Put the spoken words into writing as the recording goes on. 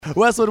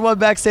Westwood One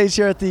backstage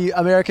here at the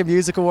American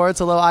Music Awards.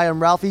 Hello, I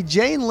am Ralphie.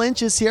 Jane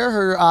Lynch is here.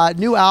 Her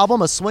new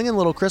album, A Swingin'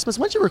 Little Christmas.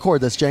 When did you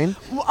record this, Jane?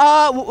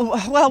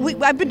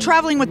 I've been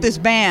traveling with this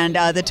band,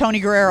 the Tony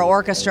Guerrero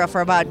Orchestra,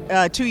 for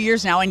about 2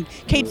 years now. And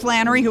Kate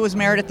Flannery, who was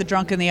married at the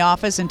Drunk in the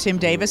Office, and Tim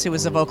Davis, who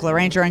was the vocal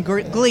arranger on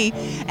Glee.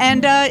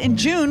 And in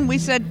June, we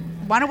said,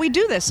 why don't we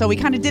do this? So we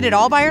kind of did it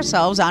all by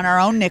ourselves on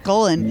our own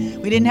nickel,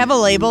 and we didn't have a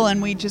label,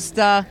 and we just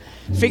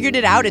figured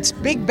it out. It's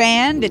big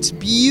band, it's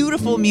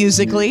beautiful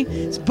musically,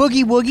 it's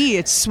boogie woogie,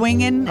 it's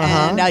swinging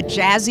and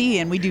jazzy,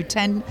 and we do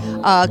 10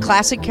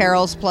 classic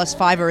carols plus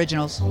 5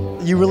 originals.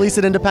 You release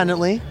it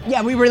independently?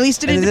 Yeah, we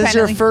released it independently. Is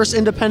this your first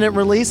independent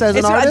release as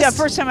an artist? It's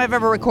the first time I've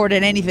ever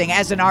recorded anything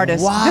as an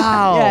artist.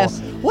 Wow. Yes.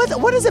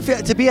 What is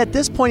it to be at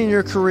this point in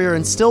your career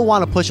and still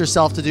want to push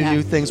yourself to do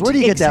new things? Where do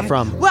you get that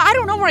from? Well, I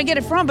don't know where I get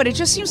it from, but it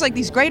just seems like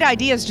these great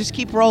ideas just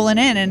keep rolling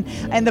in,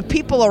 and the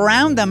people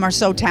around them are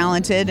so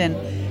talented, and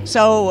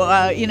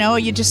so,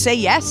 you just say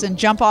yes and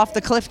jump off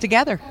the cliff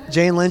together.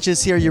 Jane Lynch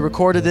is here. You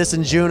recorded this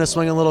in June, A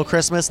Swingin' Little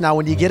Christmas. Now,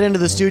 when you get into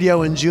the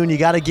studio in June, you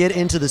got to get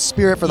into the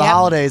spirit for the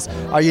holidays.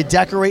 Are you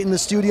decorating the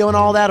studio and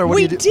all that? Or what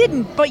we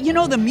didn't, but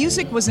the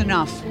music was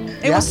enough.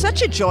 It was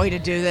such a joy to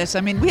do this.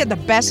 I mean, we had the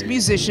best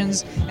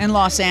musicians in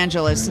Los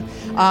Angeles.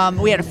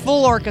 We had a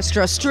full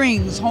orchestra,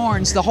 strings,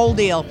 horns, the whole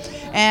deal.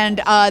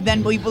 And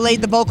then we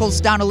laid the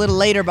vocals down a little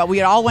later, but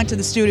we all went to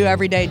the studio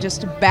every day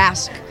just to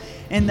bask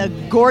in the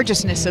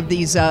gorgeousness of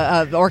these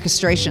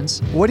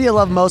orchestrations. What do you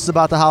love most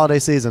about the holiday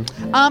season?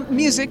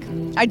 Music.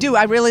 I do.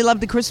 I really love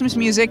the Christmas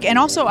music. And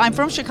also, I'm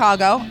from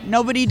Chicago.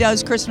 Nobody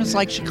does Christmas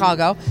like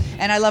Chicago.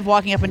 And I love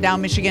walking up and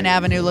down Michigan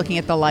Avenue looking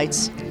at the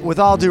lights. With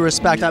all due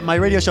respect, my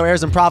radio show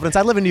airs in Providence.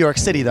 I live in New York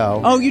City, though.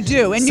 Oh, you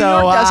do? And New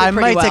so York does it I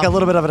pretty might take a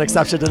little bit of an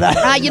exception to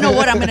that. You know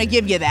what? I'm going to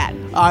give you that.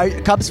 Are you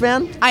a Cubs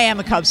fan? I am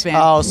a Cubs fan.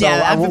 Oh, so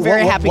yeah, I'm a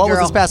very happy girl. What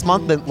was this past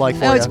month been like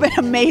for you? It's been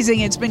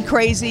amazing. It's been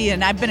crazy.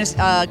 And I've been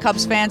a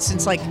Cubs fan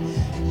since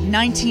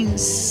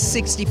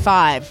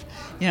 1965.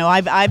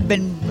 I've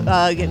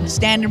been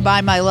standing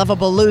by my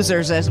lovable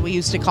losers, as we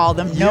used to call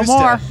them. No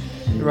more.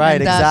 Right,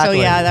 and, exactly.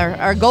 So yeah,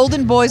 our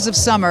golden boys of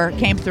summer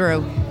came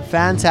through.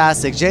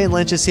 Fantastic. Jane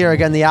Lynch is here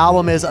again. The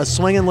album is A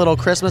Swingin' Little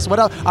Christmas. What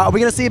else? Are we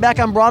going to see you back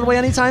on Broadway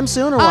anytime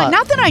soon, or what?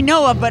 Not that I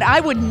know of, but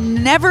I would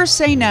never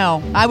say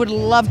no. I would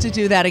love to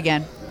do that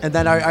again. And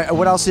then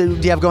what else do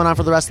you have going on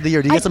for the rest of the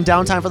year? Do you get some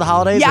downtime for the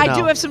holidays? Yeah, or no? I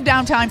do have some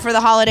downtime for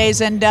the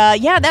holidays, and I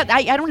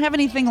don't have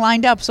anything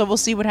lined up, so we'll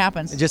see what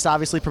happens. Just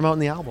obviously promoting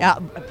the album. Yeah,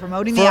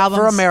 promoting the album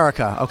for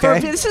America. Okay,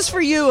 this is for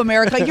you,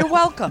 America. You're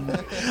welcome.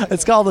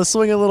 It's called A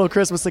Swingin' Little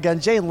Christmas again.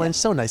 Jane Lynch,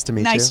 so nice to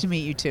meet you. Nice to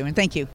meet you too, and thank you.